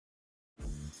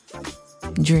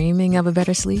Dreaming of a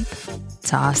better sleep?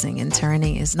 Tossing and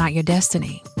turning is not your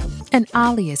destiny. And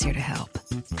Ollie is here to help.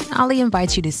 Ollie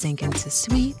invites you to sink into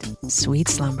sweet, sweet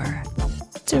slumber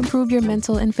to improve your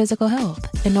mental and physical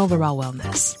health and overall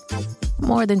wellness.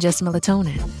 More than just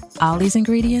melatonin, Ollie's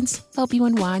ingredients help you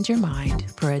unwind your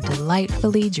mind for a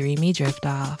delightfully dreamy drift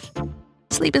off.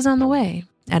 Sleep is on the way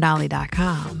at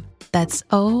Ollie.com. That's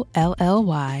OLLY.com.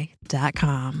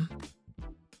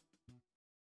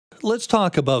 Let's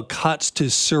talk about cuts to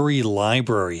Surrey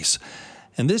libraries.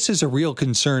 And this is a real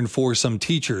concern for some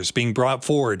teachers being brought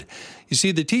forward. You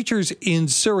see, the teachers in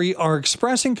Surrey are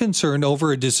expressing concern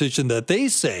over a decision that they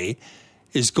say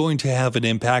is going to have an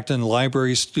impact on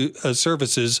library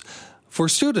services for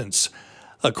students.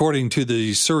 According to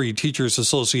the Surrey Teachers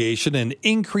Association, an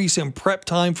increase in prep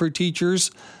time for teachers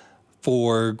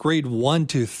for grade 1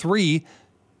 to 3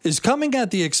 is coming at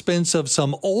the expense of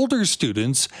some older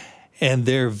students and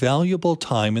their valuable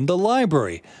time in the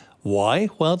library. Why?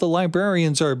 Well, the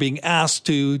librarians are being asked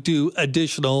to do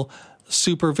additional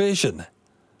supervision.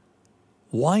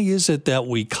 Why is it that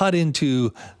we cut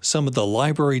into some of the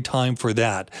library time for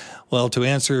that? Well, to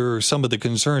answer some of the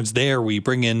concerns there, we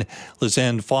bring in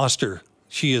Lizanne Foster.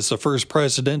 She is the first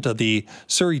president of the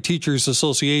Surrey Teachers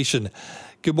Association.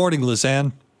 Good morning,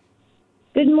 Lizanne.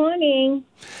 Good morning.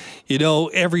 You know,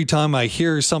 every time I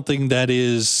hear something that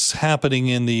is happening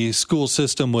in the school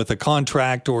system with a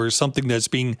contract or something that's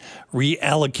being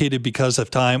reallocated because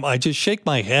of time, I just shake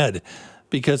my head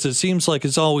because it seems like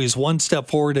it's always one step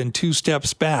forward and two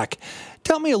steps back.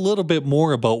 Tell me a little bit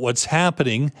more about what's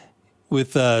happening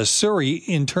with Surrey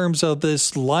in terms of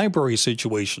this library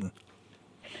situation.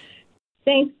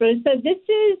 Thanks, Bruce. So this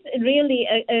is really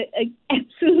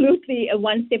absolutely a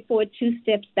one step forward, two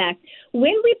steps back.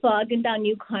 When we bargained our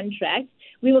new contract,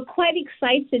 we were quite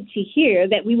excited to hear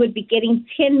that we would be getting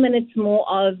 10 minutes more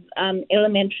of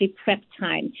elementary prep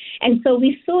time. And so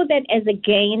we saw that as a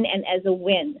gain and as a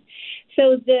win.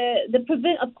 So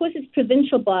of course, it's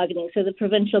provincial bargaining. So the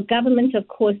provincial government, of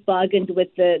course, bargained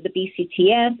with the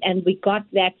BCTF, and we got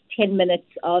that 10 minutes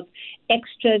of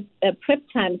extra prep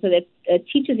time so that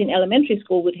teachers in elementary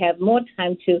school would have more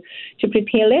time to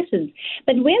prepare lessons.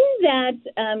 But when that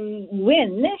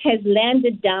win has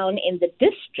landed down in the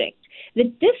district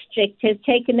has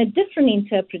taken a different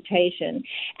interpretation.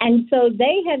 And so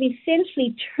they have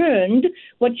essentially turned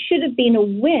what should have been a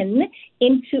win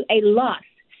into a loss.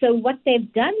 So what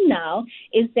they've done now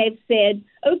is they've said,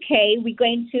 okay, we're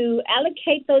going to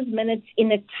allocate those minutes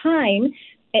in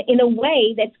a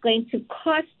way that's going to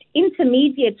cost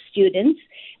intermediate students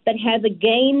but have a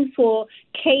gain for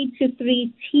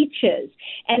K-3 teachers.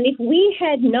 And if we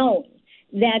had known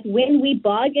that when we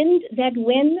bargained that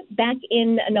win back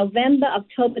in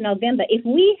October, November, if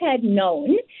we had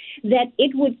known that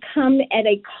it would come at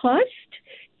a cost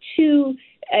to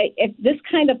at this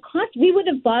kind of cost, we would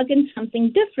have bargained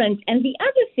something different. And the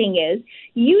other thing is,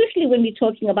 usually when we're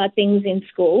talking about things in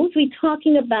schools, we're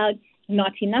talking about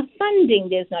not enough funding.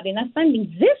 There's not enough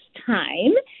funding. This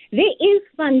time, there is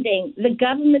funding. The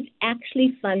government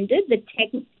actually funded the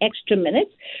 10 extra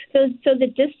minutes. So the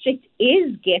district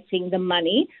is getting the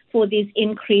money for these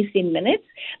increase in minutes.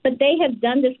 But they have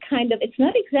done this kind of, it's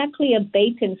not exactly a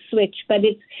bait and switch, but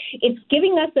it's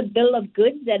giving us a bill of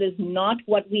goods that is not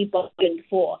what we bargained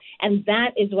for. And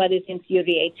that is what is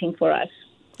infuriating for us.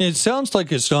 It sounds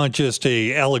like it's not just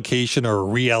a allocation or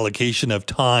reallocation of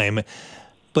time,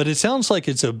 but it sounds like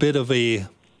it's a bit of a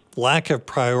lack of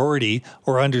priority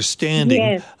or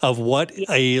understanding of what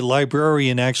a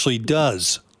librarian actually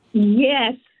does.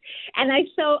 Yes. And I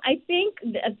think,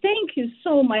 thank you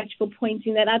so much for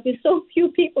pointing that out. There's so few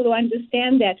people who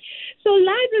understand that. So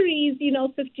libraries,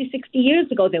 50, 60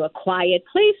 years ago, they were quiet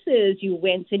places. You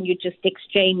went and you just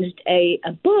exchanged a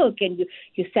book and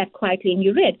you sat quietly and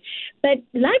you read. But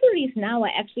libraries now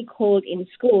are actually called in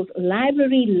schools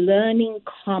library learning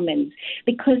commons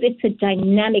because it's a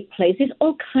dynamic place. There's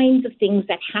all kinds of things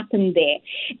that happen there.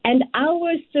 And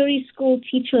our Surrey school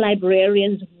teacher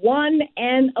librarians won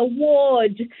an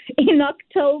award in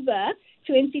October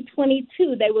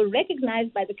 2022. They were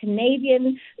recognized by the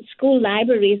Canadian school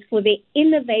libraries for their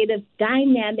innovative,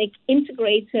 dynamic,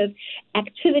 integrative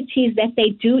activities that they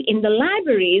do in the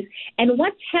libraries. And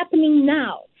what's happening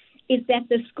now is that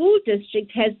the school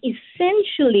district has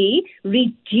essentially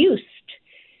reduced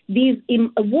these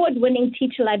award-winning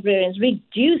teacher librarians,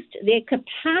 reduced their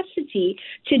capacity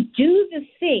to do the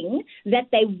thing that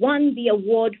they won the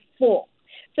award for.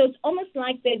 So it's almost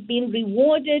like they've been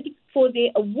rewarded for their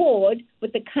award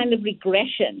with a kind of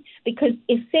regression, because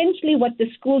essentially what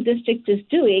the school district is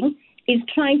doing is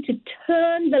trying to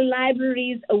turn the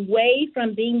libraries away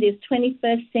from being these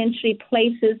 21st century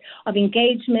places of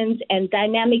engagement and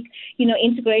dynamic,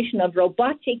 integration of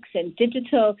robotics and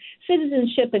digital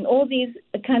citizenship and all these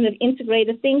kind of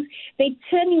integrated things. They're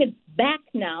turning it back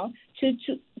now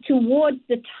towards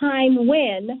the time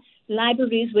when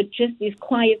libraries were just these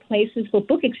quiet places for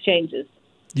book exchanges.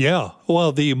 Yeah,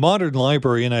 well, the modern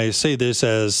library, and I say this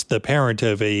as the parent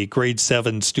of a grade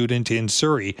 7 student in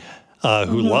Surrey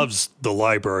who loves the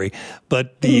library,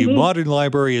 but the modern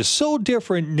library is so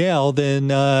different now than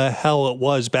how it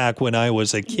was back when I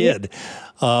was a kid.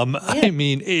 I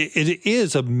mean, it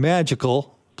is a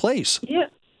magical place. Yeah.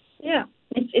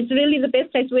 It's really the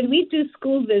best place. When we do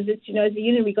school visits, as a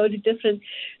unit, we go to different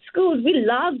schools. We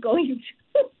love going to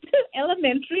the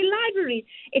elementary library.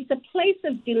 It's a place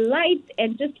of delight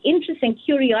and just interest and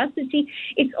curiosity.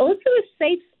 It's also a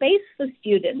safe space for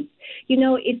students.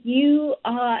 If you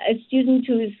are a student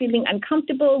who is feeling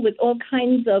uncomfortable with all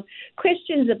kinds of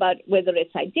questions about whether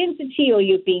it's identity or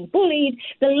you're being bullied,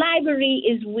 the library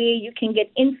is where you can get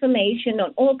information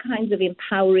on all kinds of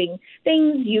empowering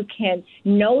things. You can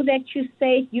know that you're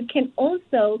safe. You can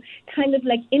also kind of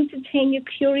entertain your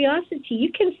curiosity.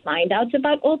 You can find out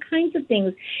about all kinds of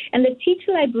things. And the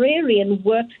teacher librarian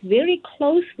works very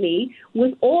closely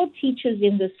with all teachers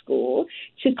in the school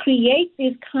to create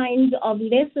these kinds of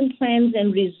lesson plans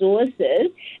and resources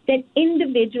that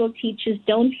individual teachers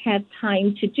don't have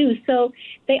time to do. So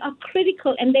they are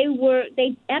critical, and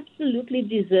they absolutely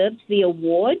deserved the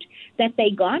award that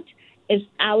they got as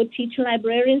our teacher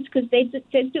librarians, because they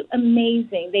do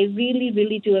amazing. They really,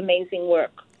 really do amazing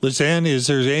work. Lizanne, is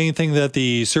there anything that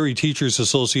the Surrey Teachers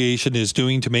Association is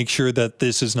doing to make sure that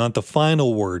this is not the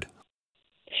final word?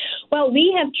 Well,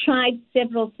 we have tried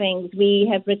several things. We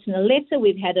have written a letter.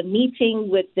 We've had a meeting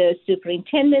with the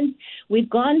superintendent. We've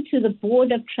gone to the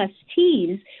Board of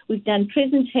Trustees. We've done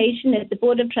presentation at the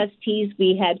Board of Trustees.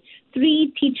 We had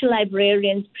 3 teacher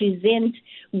librarians present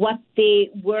what their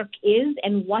work is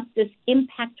and what this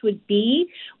impact would be.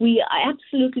 We are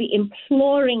absolutely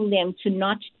imploring them to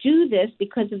not do this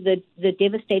because of the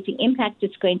devastating impact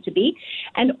it's going to be.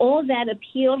 And all that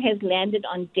appeal has landed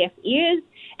on deaf ears.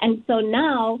 And so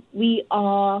now we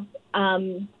had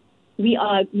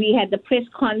the press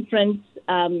conference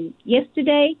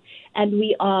yesterday, and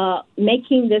we are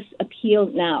making this appeal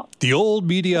now. The old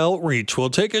media outreach. We'll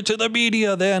take it to the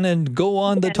media then and go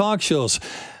on the talk shows.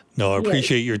 No, I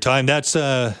appreciate your time. That's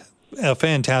a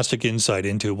fantastic insight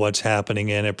into what's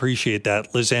happening, and I appreciate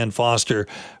that. Lizanne Foster,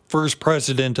 first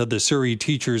president of the Surrey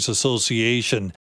Teachers Association.